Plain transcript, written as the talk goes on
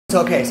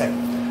Okay,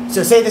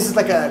 so say this is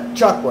like a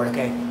chalkboard,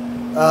 okay?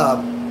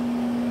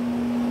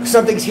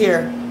 Something's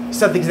here,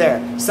 something's there,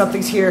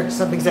 something's here,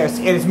 something's there,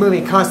 and it's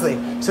moving constantly.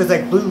 So it's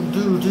like blue,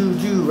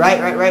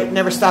 right,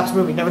 never stops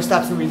moving, never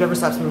stops moving, never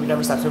stops moving,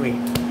 never stops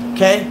moving.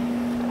 Okay?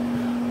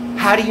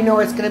 How do you know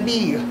where it's going to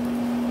be?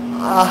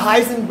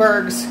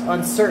 Heisenberg's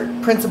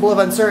principle of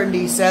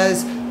uncertainty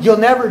says you'll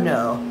never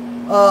know.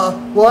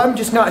 Well, I'm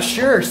just not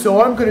sure,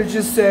 so I'm going to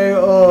just say,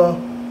 I'm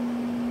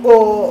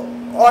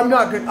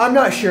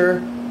not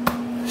sure.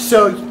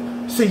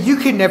 So you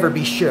can never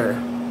be sure.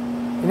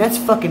 And that's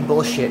fucking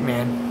bullshit,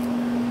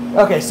 man.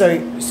 Okay,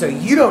 so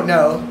you don't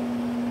know.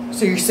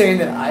 So you're saying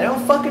that I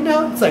don't fucking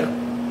know? It's like,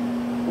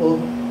 well,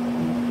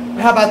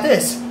 how about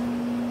this?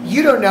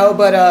 You don't know,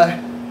 but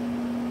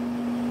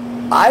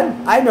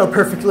I know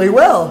perfectly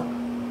well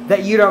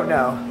that you don't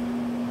know.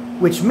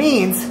 Which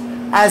means,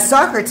 as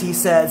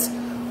Socrates says,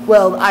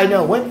 well, I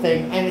know one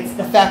thing, and it's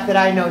the fact that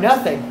I know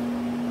nothing.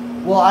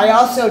 Well, I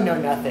also know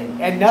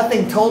nothing, and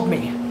nothing told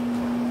me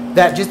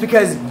that just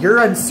because you're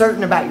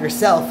uncertain about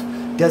yourself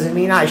doesn't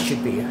mean I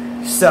should be.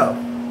 So,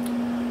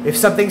 if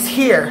something's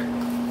here,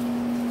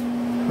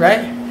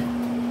 right?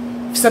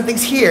 If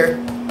something's here,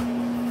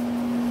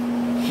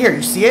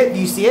 you see it? Do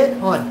you see it?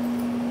 Hold on.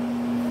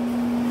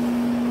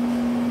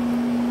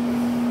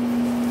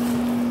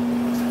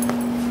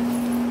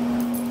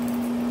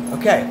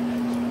 Okay,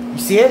 you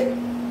see it?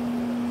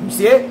 You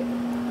see it?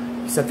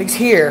 Something's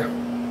here.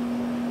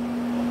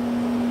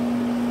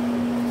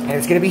 And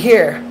it's going to be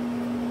here.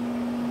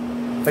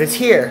 But it's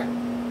here.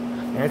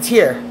 And it's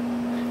here.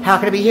 How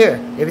can it be here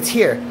if it's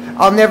here?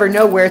 I'll never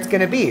know where it's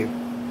going to be.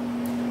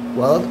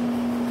 Well,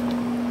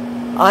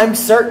 I'm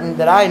certain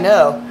that I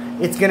know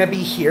it's going to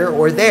be here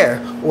or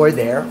there. Or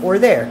there, or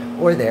there,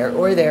 or there,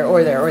 or there,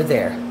 or there, or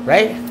there.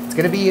 Right? It's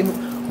going to be in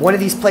one of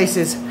these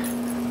places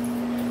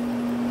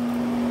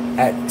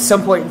at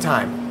some point in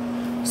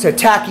time. So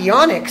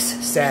Takyonics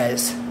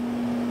says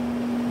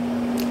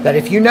that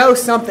if you know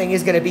something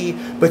is going to be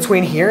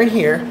between here and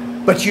here,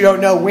 but you don't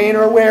know when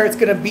or where it's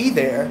going to be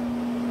there,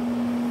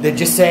 then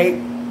just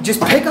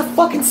pick a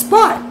fucking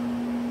spot.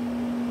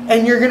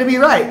 And you're going to be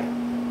right.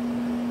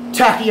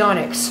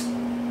 Takyonics.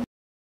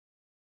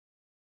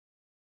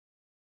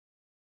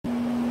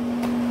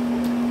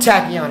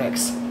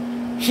 Takyonics.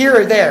 Here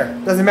or there,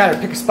 doesn't matter,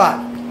 pick a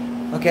spot.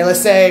 Okay, let's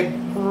say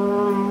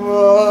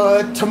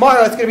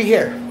tomorrow it's going to be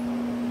here.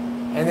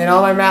 And then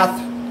on my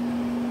mouth,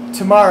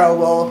 tomorrow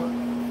will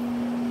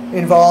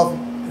involve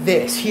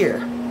this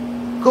here.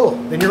 Cool,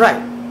 then you're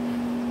right.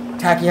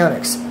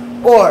 Takyonics.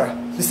 Or,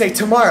 to say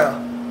tomorrow,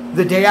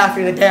 the day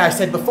after the day I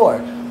said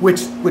before,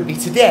 which would be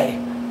today,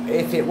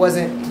 if it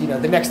wasn't,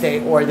 the next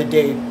day or the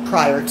day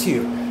prior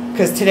to.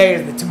 Because today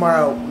is the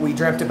tomorrow we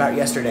dreamt about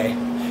yesterday.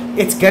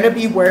 It's gonna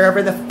be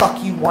wherever the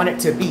fuck you want it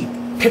to be.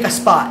 Pick a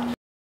spot.